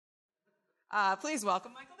Please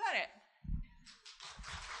welcome Michael Bennett.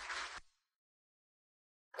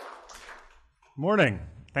 Morning.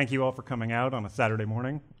 Thank you all for coming out on a Saturday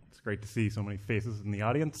morning. It's great to see so many faces in the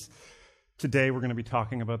audience. Today we're going to be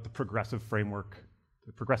talking about the progressive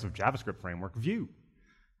JavaScript framework, Vue.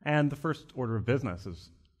 And the first order of business is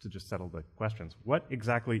to just settle the questions. What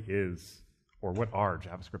exactly is, or what are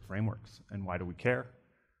JavaScript frameworks, and why do we care?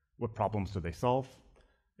 What problems do they solve?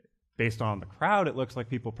 Based on the crowd, it looks like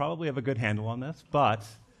people probably have a good handle on this, but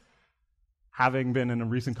having been in a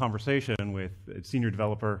recent conversation with a senior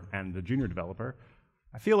developer and a junior developer,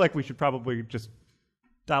 I feel like we should probably just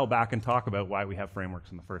dial back and talk about why we have frameworks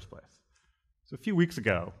in the first place. So a few weeks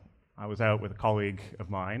ago, I was out with a colleague of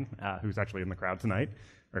mine who's actually in the crowd tonight,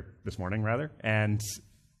 or this morning rather, and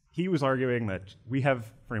he was arguing that we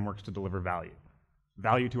have frameworks to deliver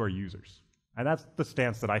value to our users. And that's the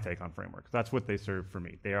stance that I take on frameworks. That's what they serve for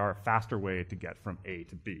me. They are a faster way to get from A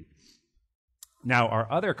to B. Now,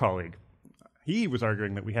 our other colleague, he was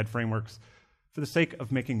arguing that we had frameworks for the sake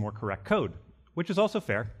of making more correct code, which is also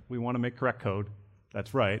fair. We want to make correct code,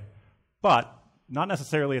 that's right, but not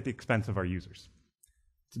necessarily at the expense of our users.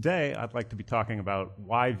 Today, I'd like to be talking about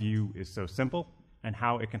why Vue is so simple and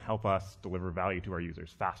how it can help us deliver value to our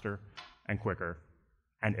users faster and quicker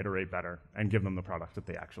and iterate better and give them the product that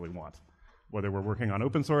they actually want. Whether we're working on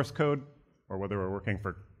open source code or whether we're working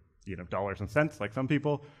for dollars and cents like some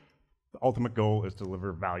people, the ultimate goal is to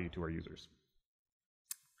deliver value to our users.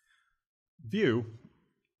 Vue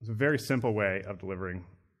is a very simple way of delivering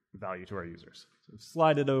value to our users. So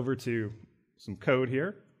slide it over to some code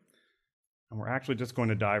here, and we're actually just going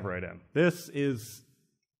to dive right in. This is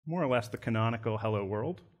more or less the canonical hello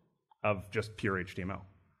world of just pure HTML.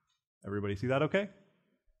 Everybody see that okay?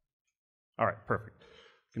 All right, perfect.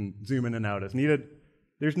 You can zoom in and out as needed.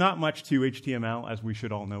 There's not much to HTML, as we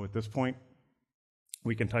should all know at this point.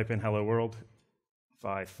 We can type in hello world. If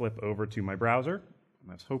I flip over to my browser,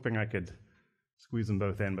 I was hoping I could squeeze them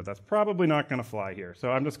both in, but that's probably not going to fly here. So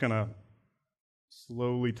I'm just going to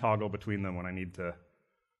slowly toggle between them when I need to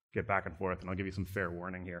get back and forth, and I'll give you some fair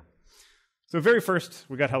warning here. So very first,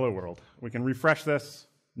 we got hello world. We can refresh this,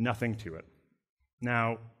 nothing to it.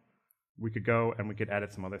 Now, we could go and we could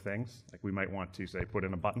edit some other things. Like we might want to, say, put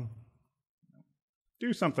in a button.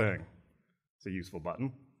 Do something. It's a useful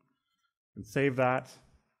button. And save that.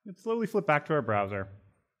 And slowly flip back to our browser.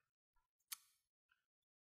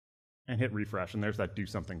 And hit refresh, and there's that do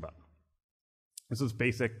something button. This is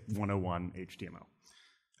basic 101 HTML.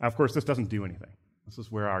 Now, of course, this doesn't do anything. This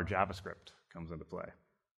is where our JavaScript comes into play.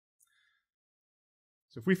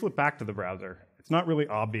 So if we flip back to the browser, it's not really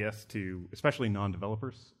obvious to, especially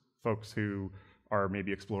non-developers, folks who are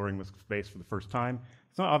maybe exploring this space for the first time,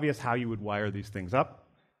 it's not obvious how you would wire these things up.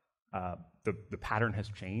 The pattern has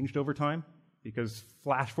changed over time, because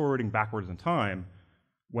flash forwarding backwards in time,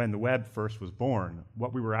 when the web first was born,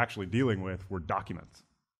 what we were actually dealing with were documents.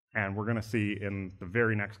 And we're going to see in the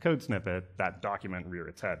very next code snippet that document rear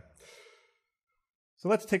its head. So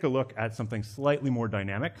let's take a look at something slightly more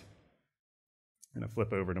dynamic. I'm going to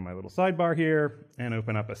flip over to my little sidebar here and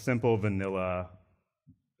open up a simple vanilla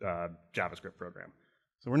JavaScript program.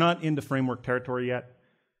 So we're not into framework territory yet.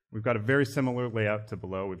 We've got a very similar layout to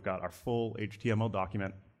below. We've got our full HTML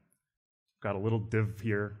document. We've got a little div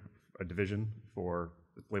here, a division for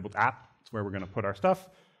labeled app. It's where we're going to put our stuff.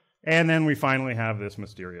 And then we finally have this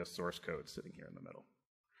mysterious source code sitting here in the middle.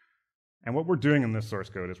 And what we're doing in this source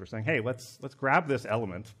code is we're saying, hey, let's grab this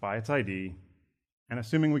element by its ID, and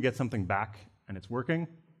assuming we get something back and it's working,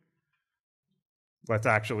 let's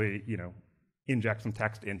actually, inject some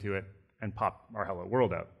text into it and pop our hello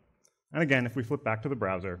world out. And again, if we flip back to the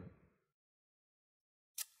browser,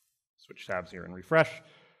 switch tabs here and refresh,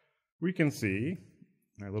 we can see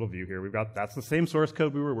in our little view here, that's the same source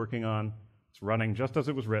code we were working on. It's running just as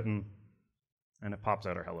it was written, and it pops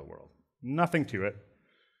out our hello world. Nothing to it.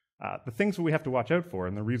 The things that we have to watch out for,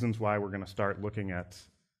 and the reasons why we're going to start looking at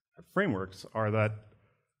frameworks, are that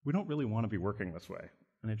we don't really want to be working this way.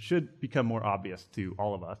 And it should become more obvious to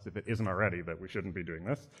all of us, if it isn't already, that we shouldn't be doing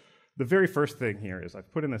this. The very first thing here is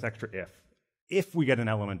I've put in this extra if. If we get an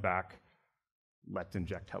element back, let's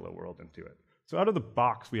inject hello world into it. So out of the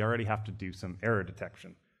box, we already have to do some error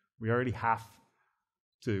detection. We already have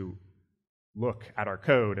to look at our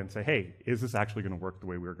code and say, hey, is this actually going to work the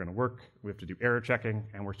way we're going to work? We have to do error checking,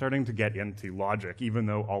 and we're starting to get into logic, even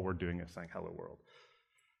though all we're doing is saying hello world.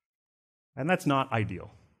 And that's not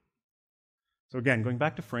ideal. So again, going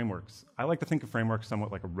back to frameworks, I like to think of frameworks somewhat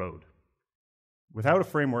like a road. Without a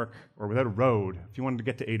framework, or without a road, if you wanted to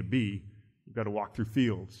get to A to B, you've got to walk through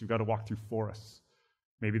fields, you've got to walk through forests.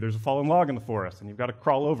 Maybe there's a fallen log in the forest, and you've got to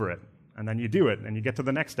crawl over it. and then you do it, and you get to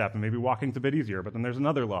the next step, and maybe walking's a bit easier, but then there's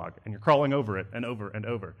another log, and you're crawling over it, and over, and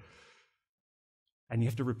over. And you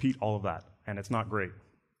have to repeat all of that, and it's not great.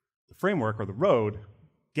 The framework, or the road,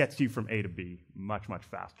 gets you from A to B much, much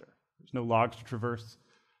faster. There's no logs to traverse.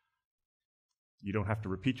 You don't have to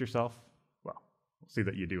repeat yourself. Well, we'll see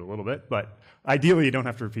that you do a little bit, but ideally you don't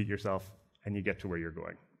have to repeat yourself, and you get to where you're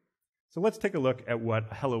going. So let's take a look at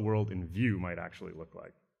what a hello world in Vue might actually look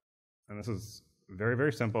like. And this is very,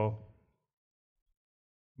 very simple,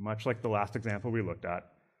 much like the last example we looked at.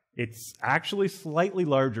 It's actually slightly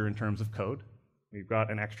larger in terms of code. We've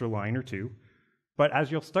got an extra line or two. But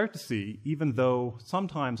as you'll start to see, even though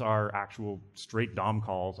sometimes our actual straight DOM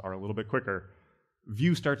calls are a little bit quicker,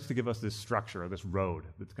 Vue starts to give us this structure, or this road,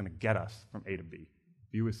 that's going to get us from A to B.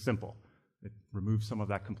 Vue is simple. It removes some of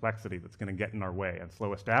that complexity that's going to get in our way and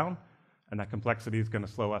slow us down, and that complexity is going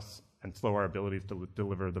to slow us and slow our abilities to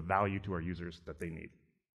deliver the value to our users that they need.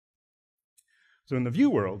 So in the Vue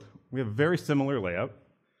world, we have a very similar layout.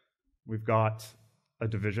 We've got a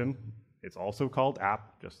division. It's also called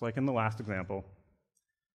app, just like in the last example,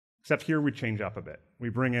 except here we change up a bit. We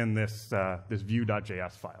bring in this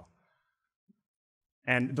vue.js file.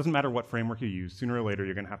 And it doesn't matter what framework you use, sooner or later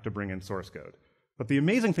you're going to have to bring in source code. But the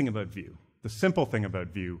amazing thing about Vue, the simple thing about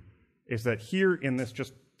Vue, is that here in this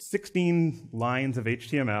just 16 lines of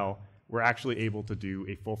HTML, we're actually able to do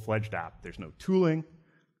a full-fledged app. There's no tooling,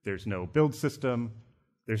 there's no build system,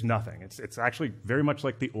 there's nothing. It's actually very much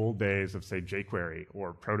like the old days of, say, jQuery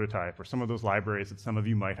or Prototype or some of those libraries that some of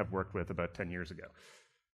you might have worked with about 10 years ago.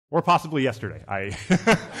 Or possibly yesterday.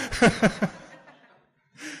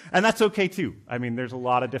 And that's okay, too. I mean, there's a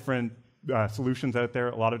lot of different solutions out there,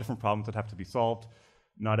 a lot of different problems that have to be solved.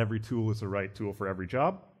 Not every tool is the right tool for every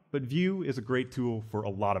job, but Vue is a great tool for a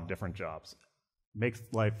lot of different jobs. Makes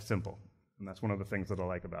life simple, and that's one of the things that I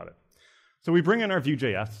like about it. So we bring in our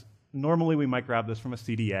Vue.js. Normally we might grab this from a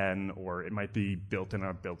CDN, or it might be built in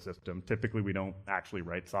our build system. Typically we don't actually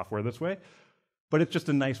write software this way, but it's just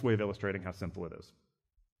a nice way of illustrating how simple it is.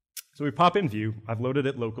 So we pop in Vue. I've loaded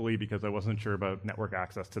it locally because I wasn't sure about network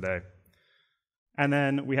access today. And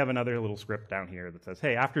then we have another little script down here that says,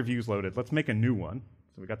 hey, after Vue's loaded, let's make a new one.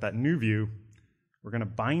 So we got that new Vue. We're going to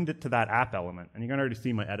bind it to that app element. And you can already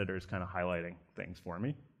see my editors kind of highlighting things for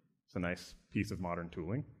me. It's a nice piece of modern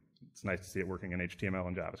tooling. It's nice to see it working in HTML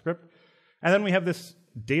and JavaScript. And then we have this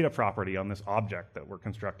data property on this object that we're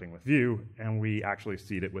constructing with Vue, and we actually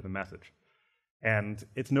seed it with a message. And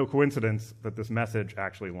it's no coincidence that this message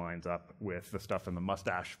actually lines up with the stuff in the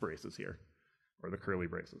mustache braces here, or the curly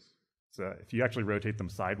braces. So if you actually rotate them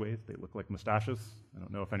sideways, they look like mustaches. I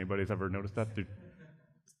don't know if anybody's ever noticed that. They're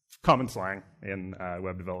common slang in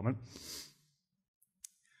web development.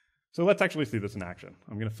 So let's actually see this in action.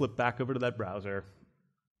 I'm going to flip back over to that browser.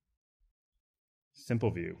 Simple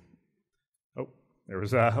Vue. Oh, there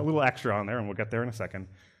was a little extra on there, and we'll get there in a second.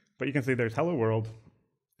 But you can see there's hello world.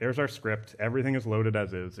 There's our script. Everything is loaded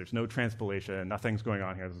as is. There's no transpilation. Nothing's going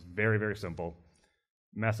on here. This is very, very simple.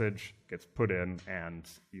 Message gets put in, and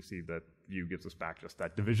you see that Vue gives us back just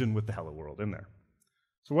that division with the hello world in there.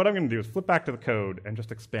 So what I'm going to do is flip back to the code and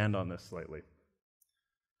just expand on this slightly.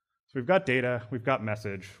 So we've got data. We've got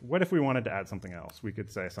message. What if we wanted to add something else? We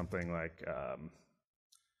could say something like, I'm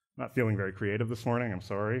not feeling very creative this morning. I'm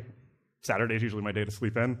sorry. Saturday's usually my day to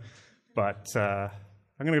sleep in. But I'm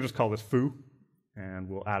going to just call this foo. And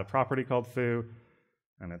we'll add a property called foo,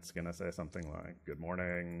 and it's going to say something like, good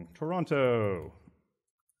morning, Toronto.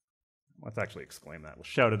 Let's actually exclaim that. We'll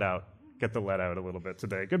shout it out, get the let out a little bit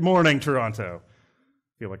today. Good morning, Toronto.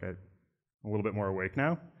 I feel like I'm a little bit more awake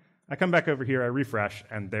now. I come back over here, I refresh,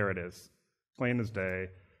 and there it is. Plain as day,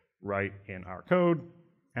 right in our code,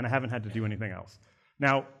 and I haven't had to do anything else.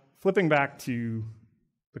 Now, flipping back to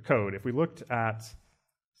the code, if we looked at,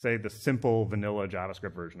 say, the simple vanilla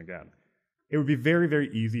JavaScript version again, it would be very,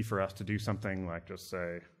 very easy for us to do something like just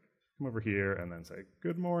say, come over here and then say,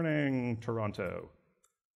 good morning, Toronto.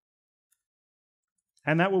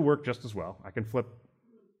 And that will work just as well. I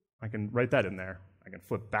can write that in there. I can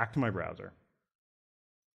flip back to my browser,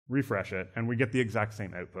 refresh it, and we get the exact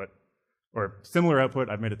same output. Or similar output.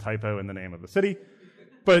 I've made a typo in the name of the city.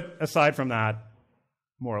 But aside from that,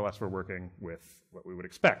 more or less we're working with what we would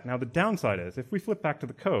expect. Now the downside is, if we flip back to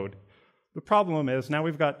the code, the problem is now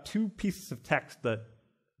we've got two pieces of text that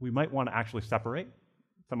we might want to actually separate.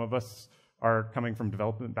 Some of us are coming from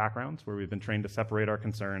development backgrounds where we've been trained to separate our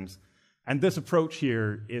concerns. And this approach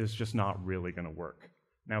here is just not really going to work.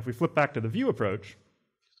 Now, if we flip back to the Vue approach,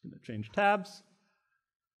 just going to change tabs,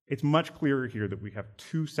 it's much clearer here that we have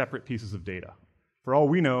two separate pieces of data. For all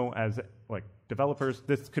we know as developers,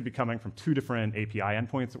 this could be coming from two different API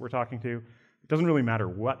endpoints that we're talking to. It doesn't really matter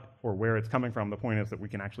what or where it's coming from. The point is that we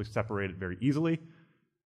can actually separate it very easily.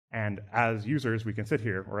 And as users, we can sit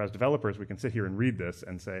here, or as developers, we can sit here and read this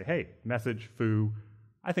and say, hey, message, foo,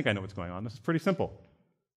 I think I know what's going on. This is pretty simple.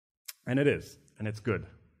 And it is, and it's good.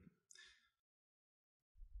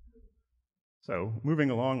 So moving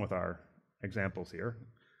along with our examples here,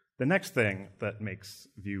 the next thing that makes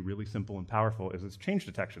Vue really simple and powerful is its change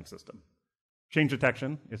detection system. Change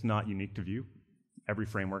detection is not unique to Vue. Every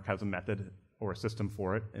framework has a method or a system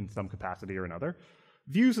for it in some capacity or another.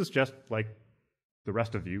 Vue's is just like the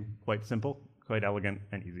rest of Vue, quite simple, quite elegant,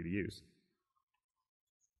 and easy to use.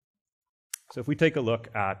 So if we take a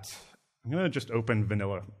look at, I'm going to just open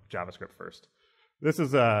vanilla JavaScript first. This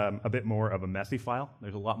is a bit more of a messy file.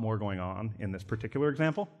 There's a lot more going on in this particular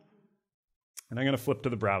example. And I'm going to flip to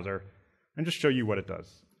the browser and just show you what it does.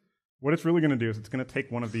 What it's really going to do is it's going to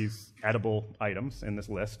take one of these edible items in this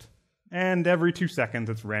list, and every 2 seconds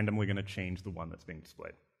it's randomly going to change the one that's being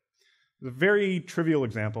displayed. It's a very trivial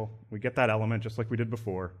example. We get that element just like we did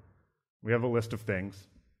before. We have a list of things.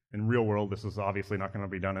 In real world, this is obviously not going to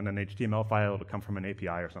be done in an HTML file. It'll come from an API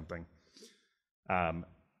or something.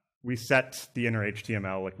 We set the inner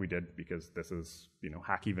HTML like we did because this is,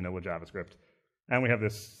 hacky vanilla JavaScript. And we have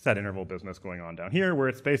this set interval business going on down here where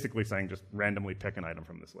it's basically saying just randomly pick an item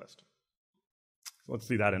from this list. So let's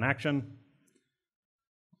see that in action.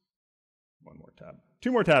 One more tab.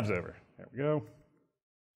 2 more tabs over. There we go.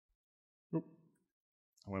 Oop.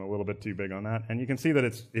 I went a little bit too big on that. And you can see that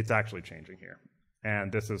it's actually changing here.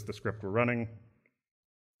 And this is the script we're running.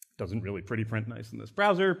 Doesn't really pretty print nice in this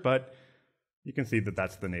browser, but you can see that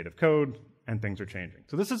that's the native code and things are changing.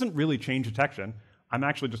 So this isn't really change detection. I'm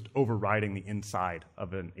actually just overriding the inside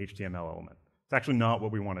of an HTML element. It's actually not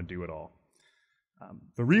what we want to do at all.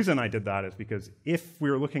 The reason I did that is because if we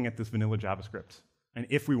were looking at this vanilla JavaScript, and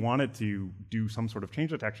if we wanted to do some sort of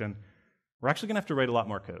change detection, we're actually going to have to write a lot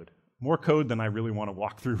more code than I really want to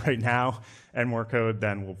walk through right now, and more code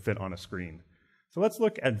than will fit on a screen. So let's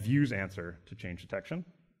look at Vue's answer to change detection.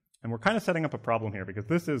 And we're kind of setting up a problem here because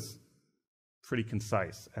this is pretty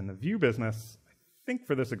concise. And the Vue business, I think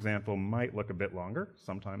for this example, might look a bit longer.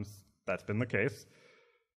 Sometimes that's been the case.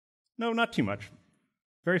 No, not too much.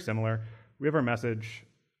 Very similar. We have our message.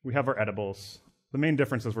 We have our edibles. The main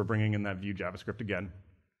difference is we're bringing in that Vue JavaScript again.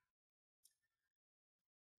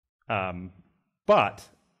 But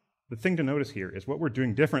the thing to notice here is what we're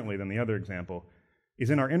doing differently than the other example is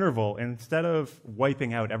in our interval, instead of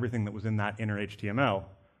wiping out everything that was in that inner HTML,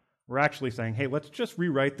 we're actually saying, hey, let's just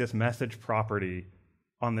rewrite this message property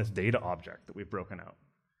on this data object that we've broken out.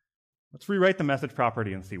 Let's rewrite the message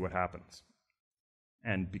property and see what happens.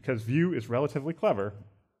 And because Vue is relatively clever,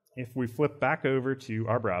 if we flip back over to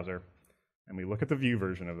our browser and we look at the Vue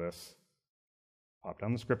version of this, pop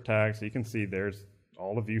down the script tag so you can see there's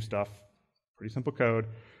all the Vue stuff, pretty simple code.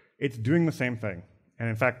 It's doing the same thing. And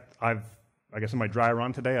in fact, I guess in my dry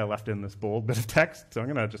run today, I left in this bold bit of text, so I'm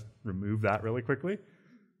going to just remove that really quickly.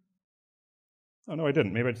 Oh, no, I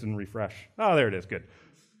didn't. Maybe I just didn't refresh. Oh, there it is. Good.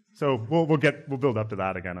 So we'll build up to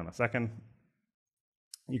that again in a second.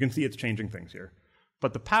 You can see it's changing things here.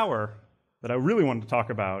 But the power that I really wanted to talk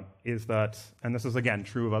about is that, and this is again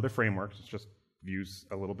true of other frameworks, it's just Vue's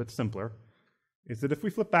a little bit simpler, is that if we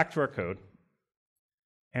flip back to our code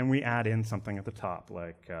and we add in something at the top,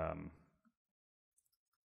 like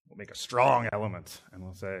we'll make a strong element and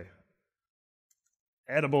we'll say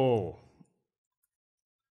edible,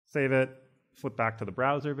 save it, flip back to the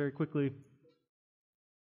browser very quickly.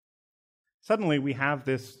 Suddenly we have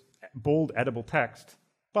this bold edible text,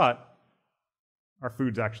 but our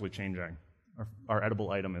food's actually changing. Our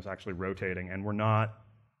edible item is actually rotating, and we're not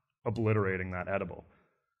obliterating that edible.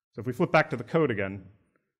 So if we flip back to the code again,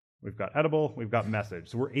 we've got edible, we've got message.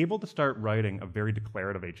 So we're able to start writing a very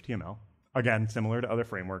declarative HTML. Again, similar to other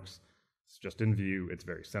frameworks, it's just in Vue, it's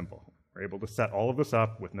very simple. We're able to set all of this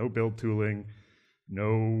up with no build tooling,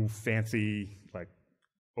 no fancy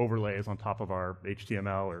overlays on top of our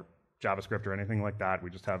HTML or JavaScript or anything like that. We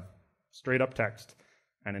just have straight up text,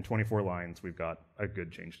 and in 24 lines, we've got a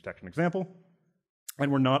good change detection example. And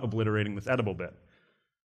we're not obliterating this edible bit.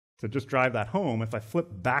 To just drive that home, if I flip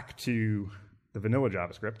back to the vanilla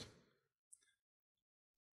JavaScript,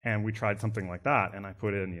 and we tried something like that, and I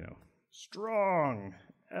put in, strong,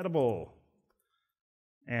 edible,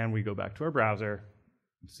 and we go back to our browser,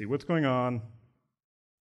 see what's going on.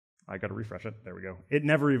 I got to refresh it. There we go. It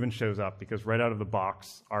never even shows up because right out of the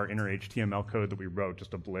box, our inner HTML code that we wrote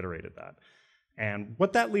just obliterated that. And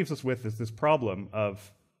what that leaves us with is this problem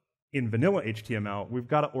of, in vanilla HTML, we've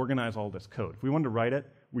got to organize all this code. If we want to write it,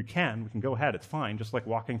 we can go ahead, it's fine, just like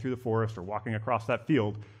walking through the forest or walking across that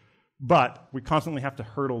field. But we constantly have to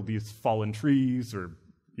hurdle these fallen trees or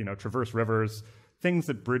traverse rivers, things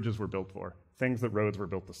that bridges were built for, things that roads were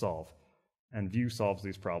built to solve. And Vue solves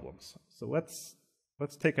these problems. So let's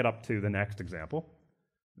take it up to the next example.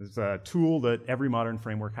 There's a tool that every modern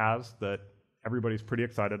framework has that everybody's pretty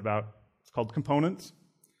excited about. It's called components.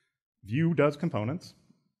 Vue does components.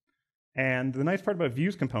 And the nice part about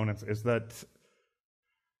Vue's components is that,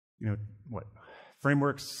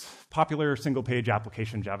 frameworks, popular single-page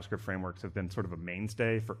application JavaScript frameworks have been sort of a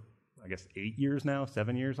mainstay for, I guess, 8 years now,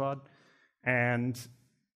 7 years odd. And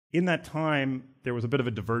in that time, there was a bit of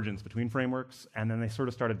a divergence between frameworks, and then they sort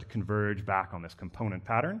of started to converge back on this component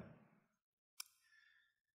pattern.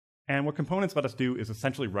 And what components let us do is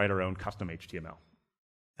essentially write our own custom HTML.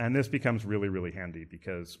 And this becomes really, really handy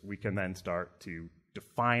because we can then start to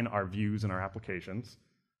define our views in our applications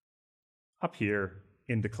up here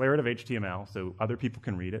in declarative HTML so other people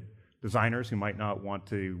can read it. Designers who might not want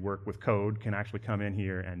to work with code can actually come in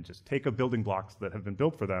here and just take up building blocks that have been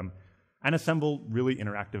built for them and assemble really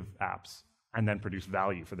interactive apps and then produce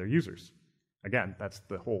value for their users. Again, that's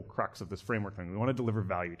the whole crux of this framework thing. We want to deliver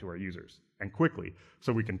value to our users and quickly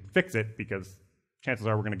so we can fix it because chances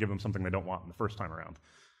are we're going to give them something they don't want in the first time around.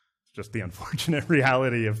 It's just the unfortunate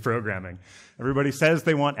reality of programming. Everybody says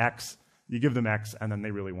they want X, you give them X, and then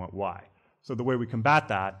they really want Y. So the way we combat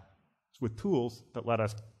that is with tools that let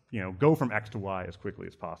us go from X to Y as quickly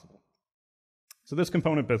as possible. So this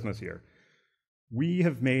component business here, we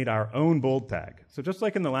have made our own bold tag. So just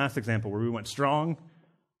like in the last example where we went strong,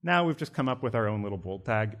 now we've just come up with our own little bold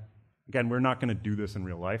tag. Again, we're not going to do this in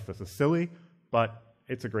real life. This is silly, but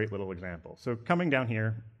it's a great little example. So coming down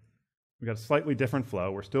here, we've got a slightly different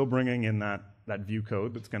flow. We're still bringing in that Vue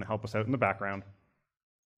code that's going to help us out in the background.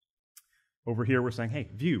 Over here, we're saying, hey,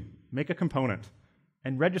 Vue, make a component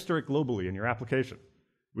and register it globally in your application.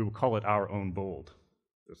 We will call it our own bold,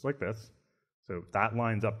 just like this. So that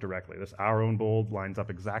lines up directly. This our own bold lines up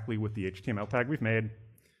exactly with the HTML tag we've made.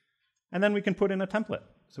 And then we can put in a template.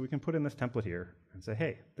 So we can put in this template here and say,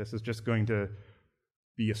 hey, this is just going to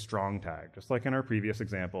be a strong tag, just like in our previous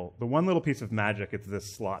example. The one little piece of magic, it's this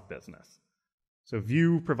slot business. So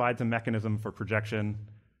Vue provides a mechanism for projection,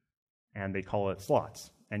 and they call it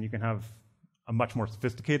slots. And you can have a much more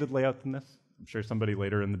sophisticated layout than this. I'm sure somebody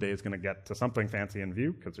later in the day is going to get to something fancy in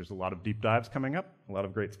Vue, because there's a lot of deep dives coming up, a lot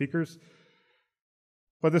of great speakers.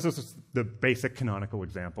 But this is the basic canonical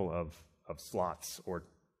example of slots or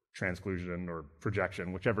transclusion or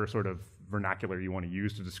projection, whichever sort of vernacular you want to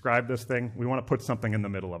use to describe this thing. We want to put something in the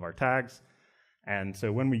middle of our tags. And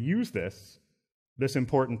so when we use this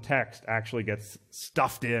important text actually gets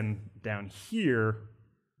stuffed in down here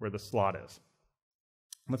where the slot is.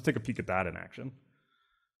 Let's take a peek at that in action.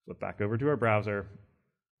 Flip back over to our browser.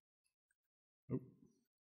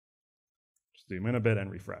 Just zoom in a bit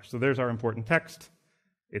and refresh. So there's our important text.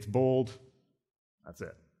 It's bold. That's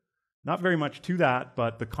it. Not very much to that,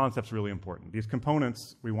 but the concept's really important. These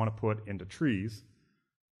components we want to put into trees,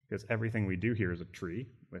 because everything we do here is a tree,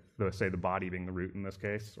 with, say, the body being the root in this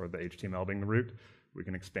case, or the HTML being the root. We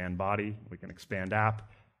can expand body, we can expand app.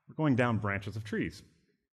 We're going down branches of trees.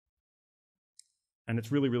 And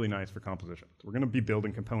it's really, really nice for composition. So we're going to be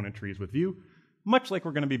building component trees with Vue, much like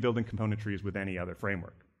we're going to be building component trees with any other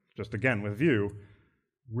framework. Just again, with Vue,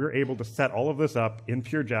 we're able to set all of this up in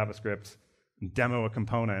pure JavaScript, demo a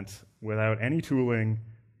component without any tooling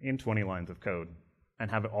in 20 lines of code and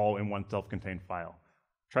have it all in one self-contained file.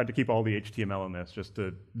 Tried to keep all the HTML in this just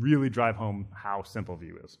to really drive home how simple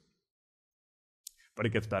Vue is. But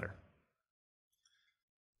it gets better.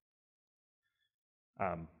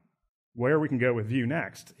 Where we can go with Vue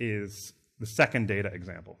next is the second data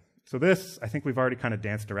example. So this, I think we've already kind of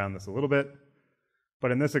danced around this a little bit,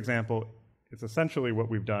 but in this example, it's essentially what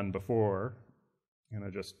we've done before. I'm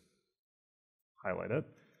going to just highlight it.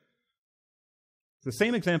 It's the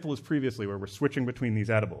same example as previously where we're switching between these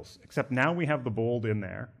edibles, except now we have the bold in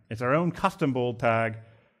there. It's our own custom bold tag,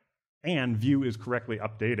 and Vue is correctly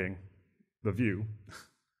updating the view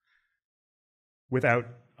without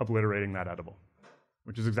obliterating that edible,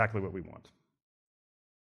 which is exactly what we want.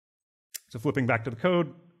 So flipping back to the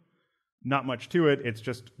code, not much to it. It's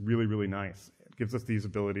just really, really nice. It gives us these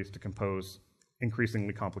abilities to compose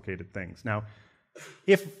increasingly complicated things. Now,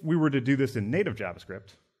 if we were to do this in native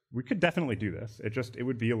JavaScript, we could definitely do this. It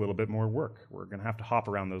would be a little bit more work. We're going to have to hop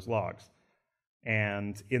around those logs.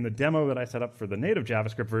 And in the demo that I set up for the native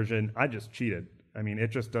JavaScript version, I just cheated. I mean, it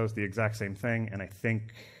just does the exact same thing, and I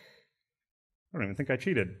don't even think I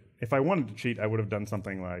cheated. If I wanted to cheat, I would have done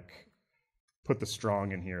something like put the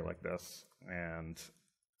strong in here like this, and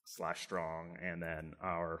 /strong, and then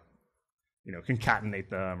our concatenate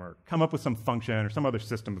them or come up with some function or some other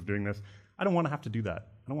system of doing this. I don't want to have to do that.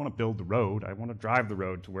 I don't want to build the road. I want to drive the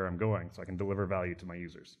road to where I'm going so I can deliver value to my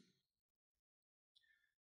users.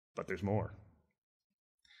 But there's more.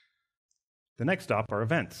 The next stop are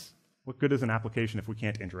events. What good is an application if we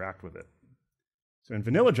can't interact with it? So in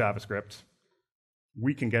vanilla JavaScript,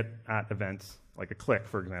 we can get at events, like a click,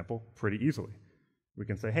 for example, pretty easily. We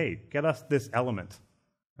can say, hey, get us this element.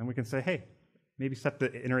 And we can say, hey, maybe set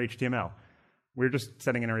the inner HTML. We're just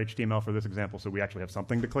setting inner HTML for this example so we actually have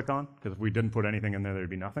something to click on, because if we didn't put anything in there, there'd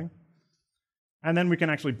be nothing. And then we can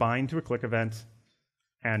actually bind to a click event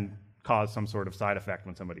and cause some sort of side effect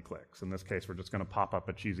when somebody clicks. In this case, we're just going to pop up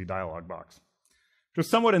a cheesy dialog box, which was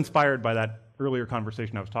somewhat inspired by that earlier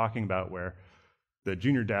conversation I was talking about where the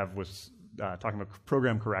junior dev was talking about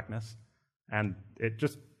program correctness, and it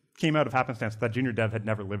just came out of happenstance that junior dev had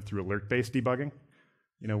never lived through alert-based debugging.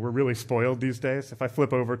 We're really spoiled these days. If I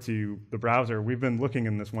flip over to the browser, we've been looking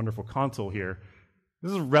in this wonderful console here.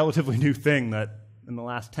 This is a relatively new thing that in the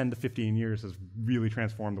last 10 to 15 years has really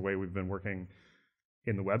transformed the way we've been working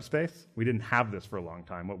in the web space. We didn't have this for a long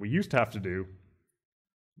time. What we used to have to do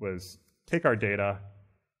was take our data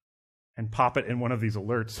and pop it in one of these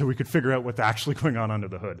alerts so we could figure out what's actually going on under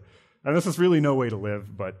the hood. And this is really no way to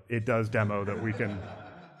live, but it does demo that we can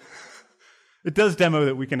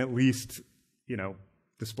at least,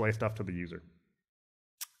 display stuff to the user.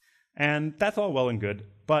 And that's all well and good,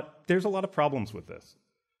 but there's a lot of problems with this.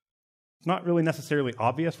 It's not really necessarily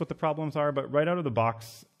obvious what the problems are, but right out of the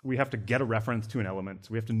box, we have to get a reference to an element,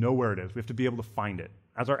 so we have to know where it is. We have to be able to find it.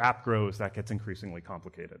 As our app grows, that gets increasingly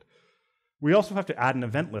complicated. We also have to add an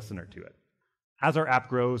event listener to it. As our app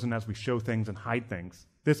grows and as we show things and hide things,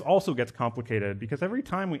 this also gets complicated because every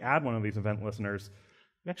time we add one of these event listeners,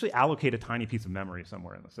 we actually allocate a tiny piece of memory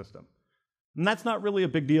somewhere in the system. And that's not really a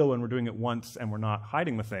big deal when we're doing it once and we're not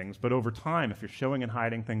hiding the things, but over time, if you're showing and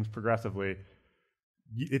hiding things progressively,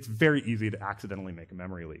 it's very easy to accidentally make a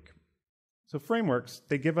memory leak. So frameworks,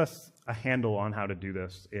 they give us a handle on how to do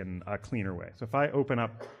this in a cleaner way. So if I open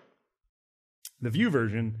up the Vue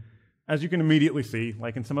version, as you can immediately see,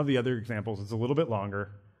 like in some of the other examples, it's a little bit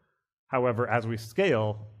longer. However, as we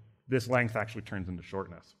scale, this length actually turns into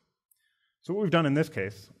shortness. So what we've done in this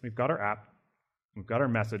case, we've got our app, we've got our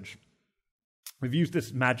message. We've used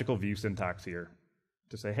this magical Vue syntax here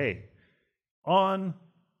to say, hey, on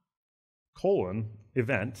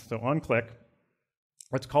event, so on click,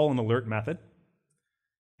 let's call an alert method.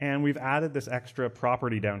 And we've added this extra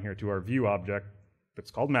property down here to our Vue object that's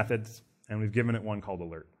called methods, and we've given it one called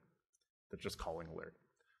alert that's just calling alert.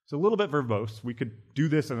 So a little bit verbose. We could do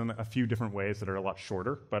this in a few different ways that are a lot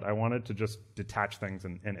shorter, but I wanted to just detach things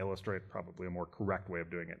and illustrate probably a more correct way of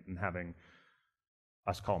doing it and having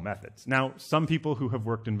us call methods. Now, some people who have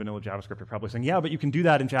worked in vanilla JavaScript are probably saying, yeah, but you can do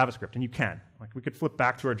that in JavaScript, and you can. Like, we could flip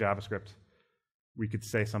back to our JavaScript. We could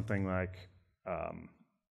say something like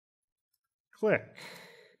click,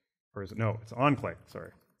 or is it, no, it's on click,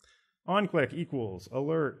 sorry. On click equals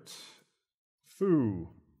alert foo.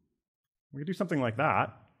 We could do something like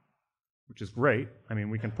that, which is great. I mean,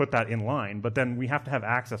 we can put that in line, but then we have to have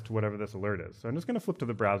access to whatever this alert is. So I'm just going to flip to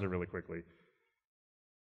the browser really quickly.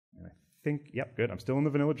 And I think, yep, good. I'm still in the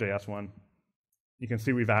vanilla JS one. You can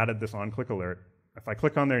see we've added this on-click alert. If I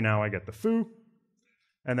click on there now, I get the foo,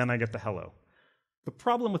 and then I get the hello. The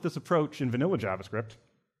problem with this approach in vanilla JavaScript,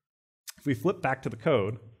 if we flip back to the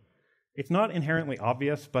code, it's not inherently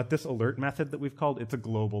obvious, but this alert method that we've called, it's a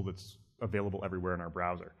global that's available everywhere in our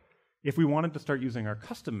browser. If we wanted to start using our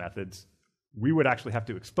custom methods, we would actually have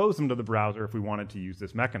to expose them to the browser if we wanted to use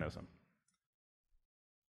this mechanism.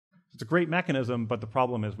 It's a great mechanism, but the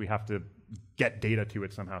problem is we have to get data to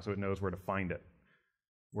it somehow so it knows where to find it.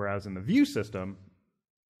 Whereas in the Vue system,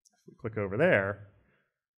 if we click over there,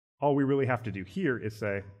 all we really have to do here is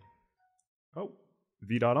say, oh,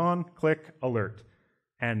 v.on, click, alert.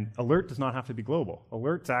 And alert does not have to be global.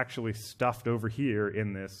 Alert's actually stuffed over here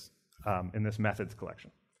in this methods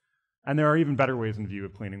collection. And there are even better ways in Vue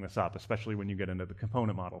of cleaning this up, especially when you get into the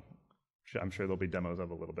component model, which I'm sure there'll be demos of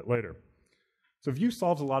a little bit later. So Vue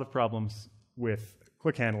solves a lot of problems with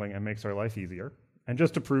click handling and makes our life easier. And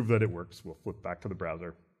just to prove that it works, we'll flip back to the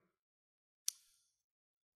browser.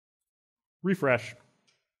 Refresh,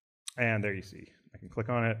 and there you see. I can click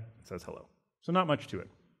on it, it says hello. So not much to it.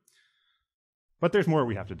 But there's more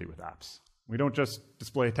we have to do with apps. We don't just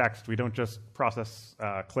display text, we don't just process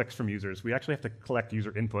clicks from users, we actually have to collect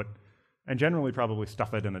user input and generally probably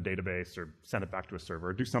stuff it in a database or send it back to a server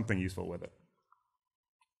or do something useful with it.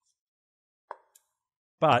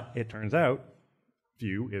 But it turns out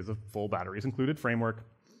Vue is a full batteries included framework,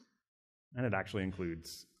 and it actually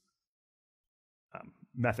includes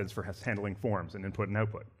methods for handling forms and input and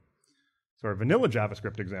output. So our vanilla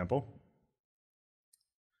JavaScript example,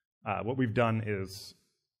 what we've done is,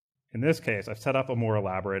 in this case, I've set up a more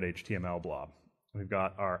elaborate HTML blob. We've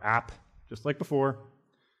got our app, just like before,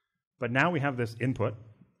 but now we have this input,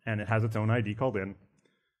 and it has its own ID called in.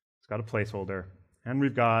 It's got a placeholder, and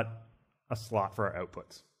we've got a slot for our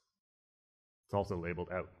outputs. It's also labeled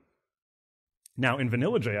out. Now, in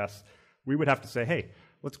vanilla.js, we would have to say, hey,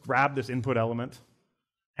 let's grab this input element,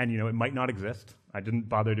 and it might not exist. I didn't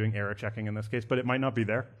bother doing error checking in this case, but it might not be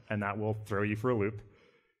there, and that will throw you for a loop.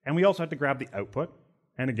 And we also had to grab the output,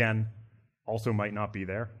 and again, also might not be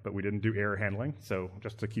there, but we didn't do error handling, so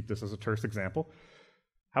just to keep this as a terse example.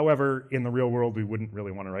 However, in the real world, we wouldn't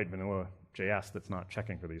really want to write vanilla.js that's not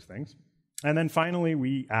checking for these things. And then finally,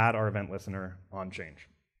 we add our event listener on change.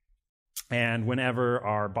 And whenever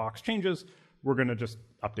our box changes, we're going to just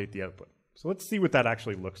update the output. So let's see what that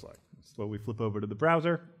actually looks like. Slowly flip over to the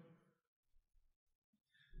browser.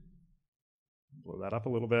 Blow that up a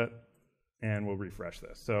little bit, and we'll refresh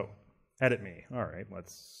this. So edit me. All right,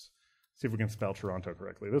 let's see if we can spell Toronto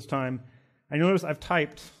correctly this time. And you'll notice I've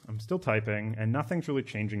typed, I'm still typing, and nothing's really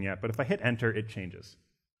changing yet, but if I hit enter, it changes.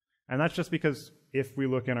 And that's just because if we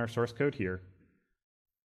look in our source code here,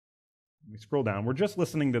 we scroll down, we're just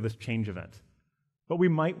listening to this change event. But we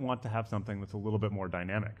might want to have something that's a little bit more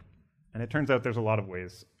dynamic. And it turns out there's a lot of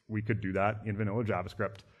ways we could do that in vanilla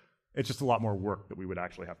JavaScript. It's just a lot more work that we would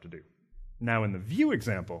actually have to do. Now in the Vue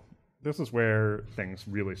example, this is where things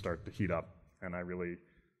really start to heat up, and I really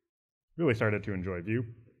started to enjoy Vue.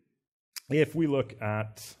 If we look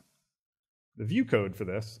at the Vue code for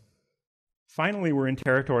this, finally we're in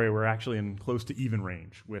territory where we're actually in close to even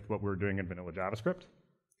range with what we're doing in vanilla JavaScript.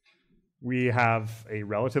 We have a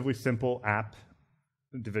relatively simple app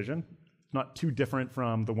division, not too different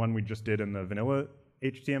from the one we just did in the vanilla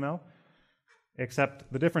HTML,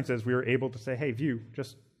 except the difference is we were able to say, hey, Vue,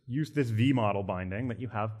 just use this vModel binding that you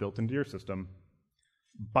have built into your system,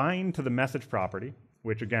 bind to the message property,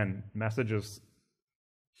 which again, message is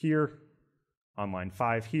here, on line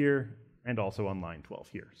 5 here, and also on line 12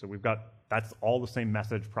 here. So we've got, that's all the same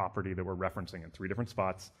message property that we're referencing in 3 different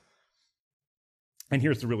spots. And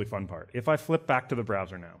here's the really fun part. If I flip back to the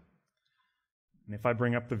browser now, and if I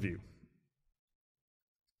bring up the Vue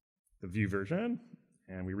version,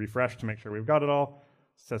 and we refresh to make sure we've got it all,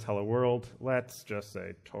 it says hello world, let's just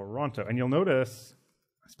say Toronto. And you'll notice,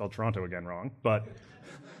 I spelled Toronto again wrong, but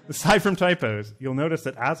aside from typos, you'll notice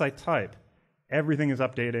that as I type, everything is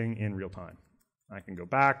updating in real time. I can go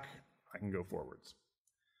back, I can go forwards.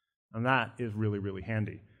 And that is really, really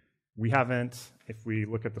handy. We haven't, if we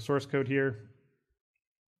look at the source code here,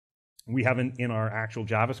 we haven't in our actual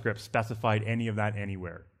JavaScript specified any of that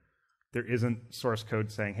anywhere. There isn't source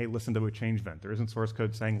code saying, hey, listen to a change event. There isn't source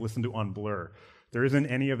code saying, listen to on blur. There isn't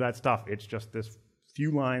any of that stuff. It's just this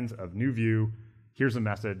few lines of new Vue. Here's a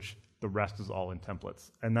message. The rest is all in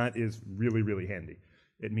templates. And that is really, really handy.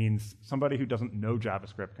 It means somebody who doesn't know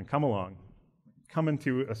JavaScript can come along, come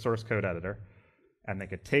into a source code editor, and they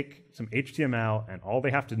could take some HTML, and all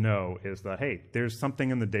they have to know is that, hey, there's something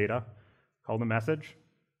in the data called a message,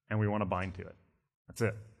 and we want to bind to it. That's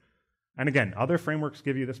it. And again, other frameworks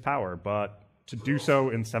give you this power, but to do so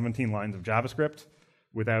in 17 lines of JavaScript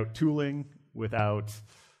without tooling, without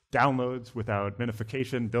downloads, without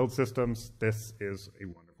minification, build systems, this is a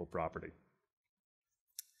wonderful property.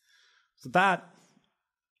 So that,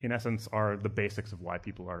 in essence, are the basics of why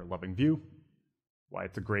people are loving Vue, why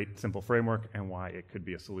it's a great, simple framework, and why it could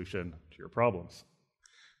be a solution to your problems.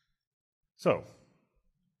 So,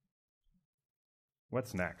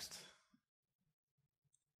 what's next?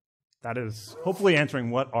 That is hopefully answering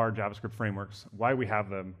what are JavaScript frameworks, why we have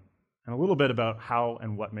them, and a little bit about how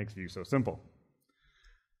and what makes Vue so simple.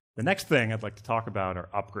 The next thing I'd like to talk about are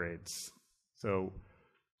upgrades. So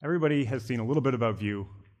everybody has seen a little bit about Vue,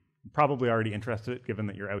 probably already interested given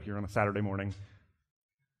that you're out here on a Saturday morning.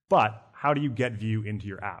 But how do you get Vue into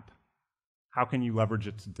your app? How can you leverage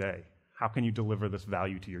it today? How can you deliver this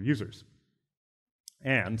value to your users?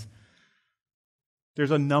 And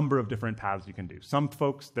there's a number of different paths you can do. Some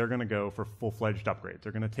folks, they're going to go for full-fledged upgrades.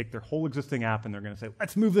 They're going to take their whole existing app and they're going to say,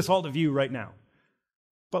 let's move this all to Vue right now.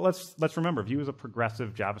 But let's remember, Vue is a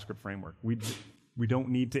progressive JavaScript framework. We don't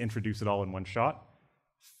need to introduce it all in one shot.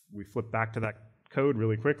 We flip back to that code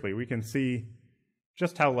really quickly. We can see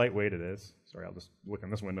just how lightweight it is. Sorry, I'll just look in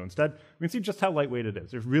this window instead. We can see just how lightweight it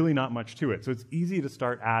is. There's really not much to it. So it's easy to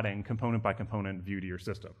start adding component by component Vue to your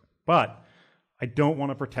system. But I don't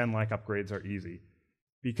want to pretend like upgrades are easy,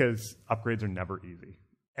 because upgrades are never easy.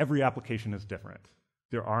 Every application is different.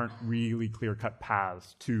 There aren't really clear-cut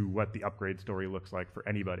paths to what the upgrade story looks like for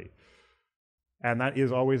anybody. And that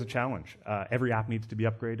is always a challenge. Every app needs to be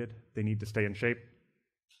upgraded. They need to stay in shape.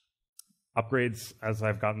 Upgrades, as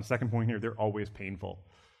I've gotten the second point here, they're always painful.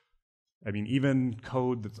 I mean, even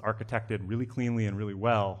code that's architected really cleanly and really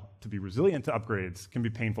well to be resilient to upgrades can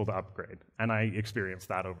be painful to upgrade. And I experienced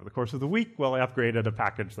that over the course of the week while I upgraded a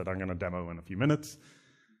package that I'm going to demo in a few minutes.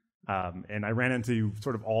 And I ran into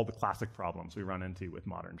sort of all the classic problems we run into with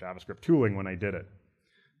modern JavaScript tooling when I did it.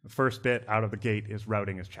 The first bit out of the gate is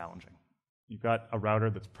routing is challenging. You've got a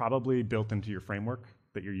router that's probably built into your framework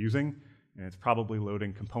that you're using, and it's probably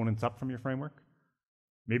loading components up from your framework.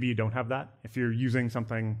 Maybe you don't have that. If you're using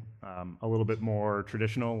something a little bit more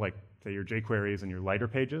traditional, like say your jQueries and your lighter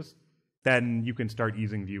pages, then you can start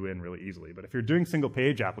easing Vue in really easily. But if you're doing single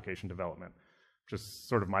page application development, which is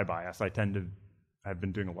sort of my bias, I've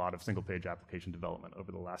been doing a lot of single page application development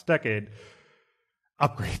over the last decade,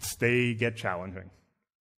 upgrades, they get challenging.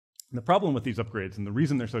 And the problem with these upgrades, and the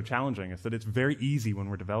reason they're so challenging, is that it's very easy when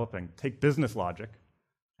we're developing, take business logic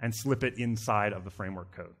and slip it inside of the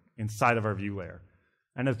framework code, inside of our Vue layer.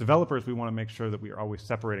 And as developers, we want to make sure that we are always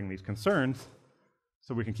separating these concerns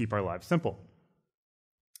so we can keep our lives simple.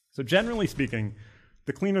 So generally speaking,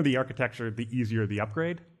 the cleaner the architecture, the easier the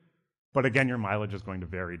upgrade. But again, your mileage is going to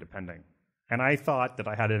vary depending. And I thought that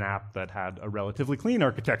I had an app that had a relatively clean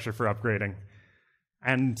architecture for upgrading.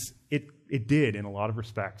 And it did in a lot of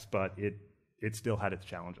respects, but it still had its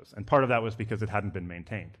challenges. And part of that was because it hadn't been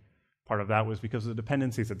maintained. Part of that was because the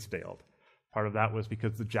dependencies had staled. Part of that was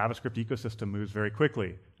because the JavaScript ecosystem moves very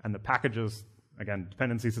quickly, and the packages, again,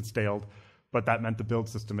 dependencies had staled, but that meant the build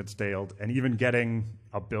system had staled, and even getting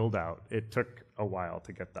a build out, it took a while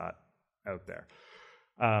to get that out there.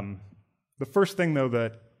 The first thing, though,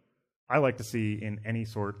 that I like to see in any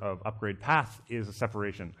sort of upgrade path is a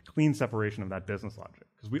separation, a clean separation of that business logic,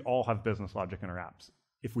 because we all have business logic in our apps.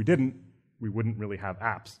 If we didn't, we wouldn't really have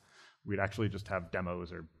apps. We'd actually just have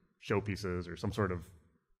demos or showpieces or some sort of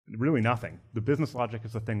really nothing. The business logic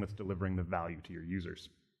is the thing that's delivering the value to your users.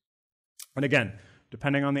 And again,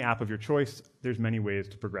 depending on the app of your choice, there's many ways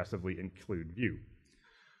to progressively include Vue.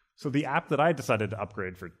 So the app that I decided to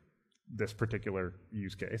upgrade for this particular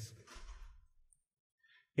use case,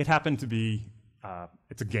 it happened to be,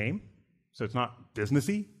 it's a game, so it's not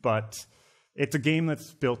businessy, but it's a game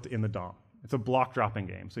that's built in the DOM. It's a block dropping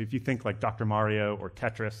game. So if you think like Dr. Mario or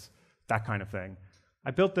Tetris, that kind of thing. I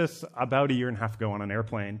built this about a year and a half ago on an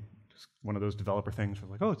airplane, just one of those developer things where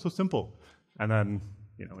like, oh, it's so simple. And then,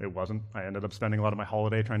 it wasn't. I ended up spending a lot of my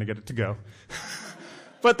holiday trying to get it to go.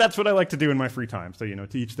 But that's what I like to do in my free time, so,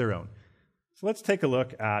 to each their own. So let's take a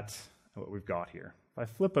look at what we've got here. If I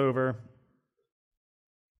flip over,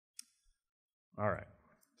 all right.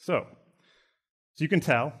 So you can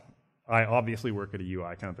tell, I obviously work at a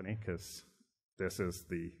UI company because this is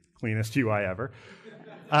the cleanest UI ever.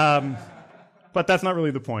 But that's not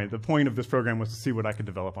really the point. The point of this program was to see what I could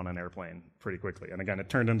develop on an airplane pretty quickly. And again, it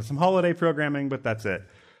turned into some holiday programming, but that's it.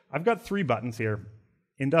 I've got 3 buttons here,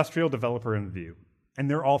 Industrial, Developer, and Vue. And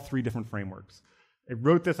they're all 3 different frameworks. I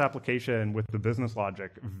wrote this application with the business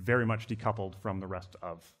logic very much decoupled from the rest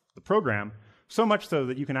of the program, so much so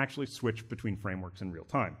that you can actually switch between frameworks in real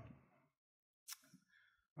time.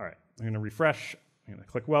 All right, I'm going to refresh. I'm going to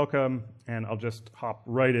click Welcome, and I'll just hop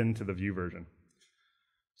right into the Vue version.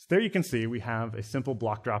 So there you can see we have a simple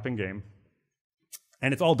block dropping game,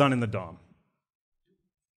 and it's all done in the DOM.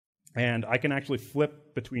 And I can actually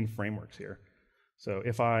flip between frameworks here. So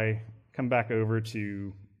if I come back over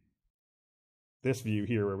to this view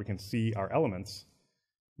here where we can see our elements,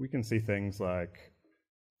 we can see things like,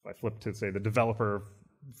 if I flip to, say, the developer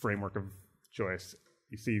framework of choice,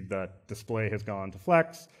 you see that display has gone to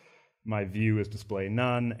Flex, my Vue is display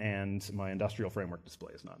none, and my industrial framework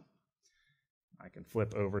display is none. I can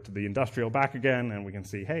flip over to the industrial back again, and we can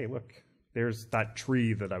see, hey, look, there's that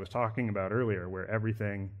tree that I was talking about earlier where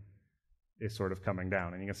everything is sort of coming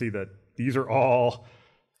down. And you can see that these are all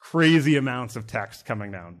crazy amounts of text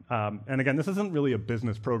coming down. And again, this isn't really a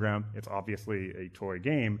business program. It's obviously a toy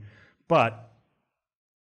game. But,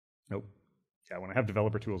 nope. Yeah, when I have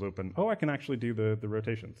developer tools open, I can actually do the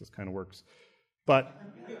rotations. This kind of works. But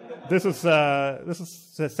this is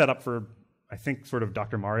set up for, I think, sort of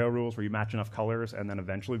Dr. Mario rules where you match enough colors and then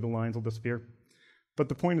eventually the lines will disappear. But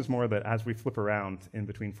the point is more that as we flip around in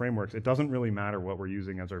between frameworks, it doesn't really matter what we're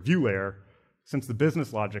using as our Vue layer. Since the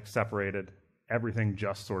business logic separated, everything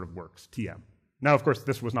just sort of works, TM. Now, of course,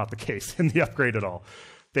 this was not the case in the upgrade at all.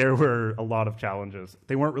 There were a lot of challenges.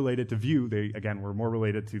 They weren't related to Vue. They, again, were more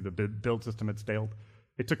related to the build system had staled.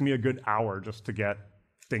 It took me a good hour just to get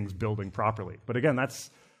things building properly. But again,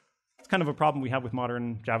 that's kind of a problem we have with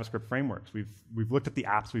modern JavaScript frameworks. We've looked at the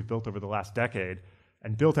apps we've built over the last decade,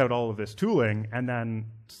 and built out all of this tooling, and then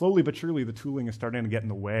slowly but surely the tooling is starting to get in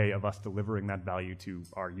the way of us delivering that value to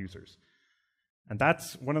our users. And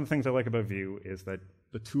that's one of the things I like about Vue, is that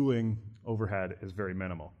the tooling overhead is very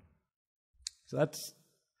minimal. So that's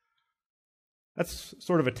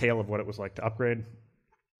sort of a tale of what it was like to upgrade.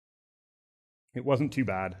 It wasn't too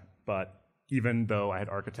bad, but even though I had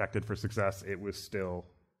architected for success, it was still,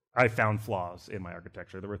 I found flaws in my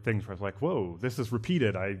architecture. There were things where I was like, whoa, this is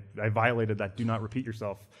repeated. I violated that do not repeat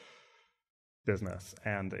yourself business.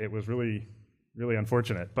 And it was really, really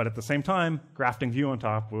unfortunate. But at the same time, grafting Vue on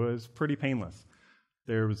top was pretty painless.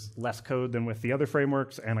 There was less code than with the other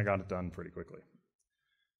frameworks, and I got it done pretty quickly.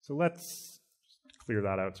 So let's clear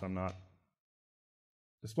that out so I'm not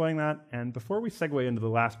displaying that. And before we segue into the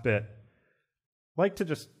last bit, I'd like to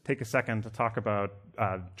just take a second to talk about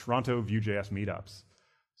Toronto Vue.js meetups.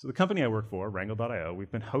 So the company I work for, Wrangle.io,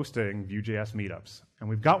 we've been hosting Vue.js meetups. And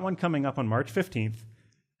we've got one coming up on March 15th.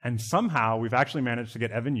 And somehow we've actually managed to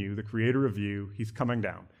get Evan Yu, the creator of Vue, he's coming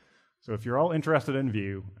down. So if you're all interested in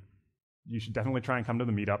Vue, you should definitely try and come to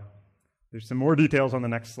the meetup. There's some more details on the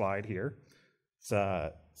next slide here. It's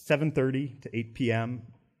 7:30 to 8 p.m.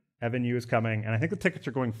 Evan Yu is coming, and I think the tickets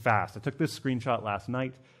are going fast. I took this screenshot last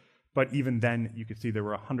night, but even then you could see there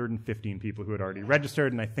were 115 people who had already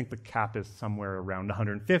registered, and I think the cap is somewhere around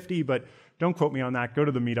 150, but don't quote me on that. Go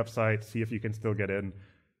to the meetup site, see if you can still get in.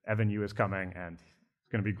 Evan Yu is coming, and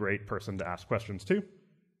he's going to be a great person to ask questions to.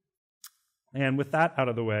 And with that out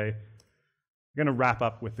of the way, I'm going to wrap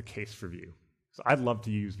up with the case for Vue. So I'd love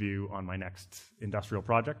to use Vue on my next industrial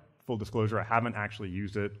project. Full disclosure, I haven't actually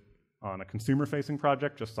used it on a consumer-facing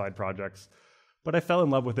project, just side projects. But I fell in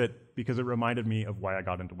love with it because it reminded me of why I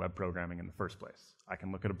got into web programming in the first place. I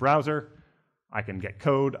can look at a browser, I can get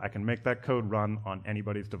code, I can make that code run on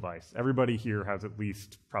anybody's device. Everybody here has at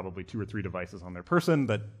least probably 2 or 3 devices on their person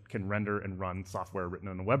that can render and run software written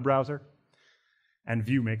in a web browser. And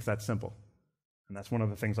Vue makes that simple. And that's one of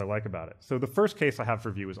the things I like about it. So the first case I have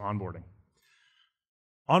for Vue is onboarding.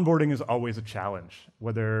 Onboarding is always a challenge,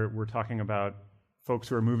 whether we're talking about folks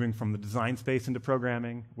who are moving from the design space into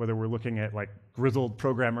programming, whether we're looking at like grizzled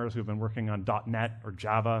programmers who've been working on .NET or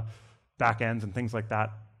Java backends and things like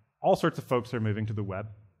that. All sorts of folks are moving to the web.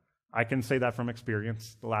 I can say that from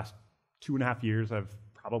experience. The last 2.5 years, I've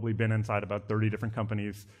probably been inside about 30 different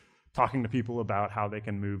companies talking to people about how they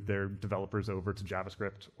can move their developers over to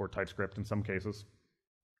JavaScript or TypeScript in some cases.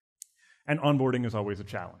 And onboarding is always a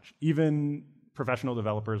challenge. Even professional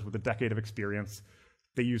developers with a decade of experience,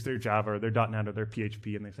 they use their Java or their .NET or their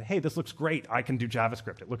PHP and they say, hey, this looks great, I can do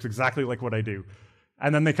JavaScript. It looks exactly like what I do.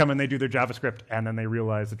 And then they come and they do their JavaScript and then they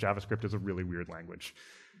realize that JavaScript is a really weird language.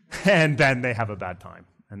 And then they have a bad time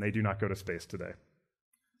and they do not go to space today.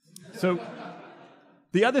 So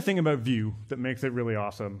the other thing about Vue that makes it really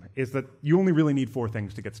awesome is that you only really need 4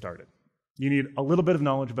 things to get started. You need a little bit of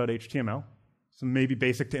knowledge about HTML, so maybe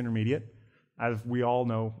basic to intermediate. As we all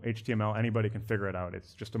know, HTML, anybody can figure it out.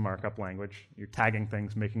 It's just a markup language. You're tagging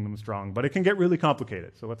things, making them strong, but it can get really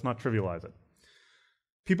complicated, so let's not trivialize it.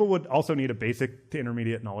 People would also need a basic to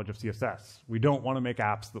intermediate knowledge of CSS. We don't want to make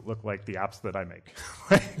apps that look like the apps that I make.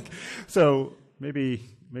 So maybe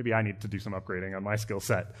I need to do some upgrading on my skill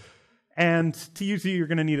set. And to use Vue, you're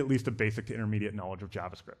going to need at least a basic to intermediate knowledge of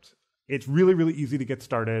JavaScript. It's really, really easy to get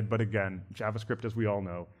started, but again, JavaScript, as we all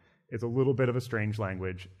know, is a little bit of a strange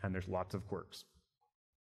language, and there's lots of quirks.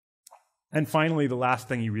 And finally, the last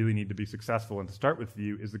thing you really need to be successful and to start with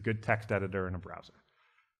Vue is a good text editor in a browser.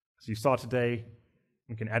 As you saw today,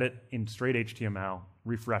 you can edit in straight HTML,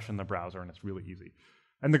 refresh in the browser, and it's really easy.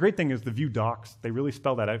 And the great thing is the Vue docs, they really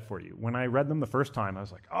spell that out for you. When I read them the first time, I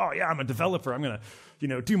was like, oh yeah, I'm a developer. I'm going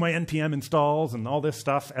to do my NPM installs and all this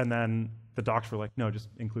stuff. And then the docs were like, no, just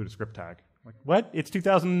include a script tag. I'm like, what? It's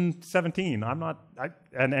 2017.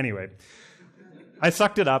 And anyway, I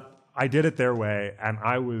sucked it up. I did it their way, and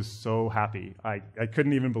I was so happy. I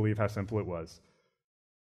couldn't even believe how simple it was.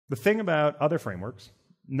 The thing about other frameworks,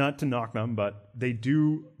 not to knock them, but they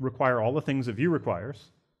do require all the things that Vue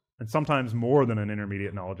requires, and sometimes more than an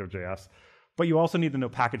intermediate knowledge of JS, but you also need to know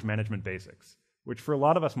package management basics, which for a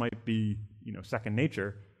lot of us might be second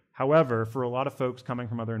nature. However, for a lot of folks coming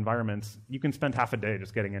from other environments, you can spend half a day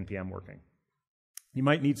just getting NPM working. You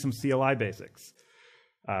might need some CLI basics,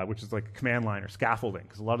 which is like a command line or scaffolding,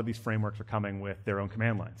 because a lot of these frameworks are coming with their own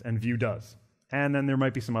command lines, and Vue does. And then there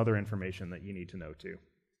might be some other information that you need to know too.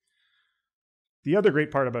 The other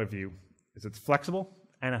great part about Vue is it's flexible,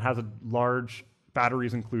 and it has a large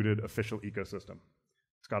batteries included official ecosystem.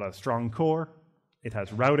 It's got a strong core, it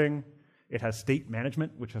has routing, it has state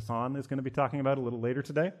management, which Hassan is going to be talking about a little later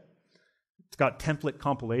today. It's got template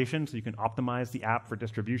compilation, so you can optimize the app for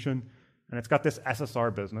distribution, And it's got this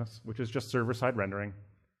SSR business, which is just server-side rendering,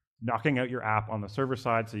 knocking out your app on the server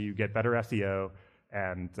side so you get better SEO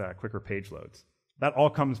and quicker page loads. That all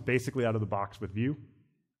comes basically out of the box with Vue,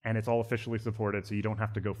 and it's all officially supported, so you don't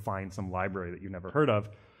have to go find some library that you've never heard of.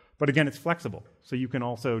 But again, it's flexible, so you can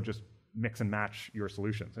also just mix and match your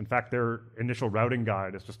solutions. In fact, their initial routing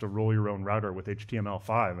guide is just a roll your own router with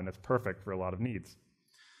HTML5, and it's perfect for a lot of needs.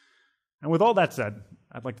 And with all that said,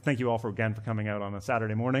 I'd like to thank you all again for coming out on a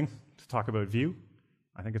Saturday morning to talk about Vue.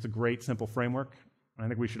 I think it's a great, simple framework, and I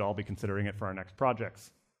think we should all be considering it for our next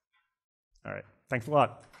projects. All right, thanks a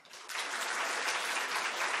lot.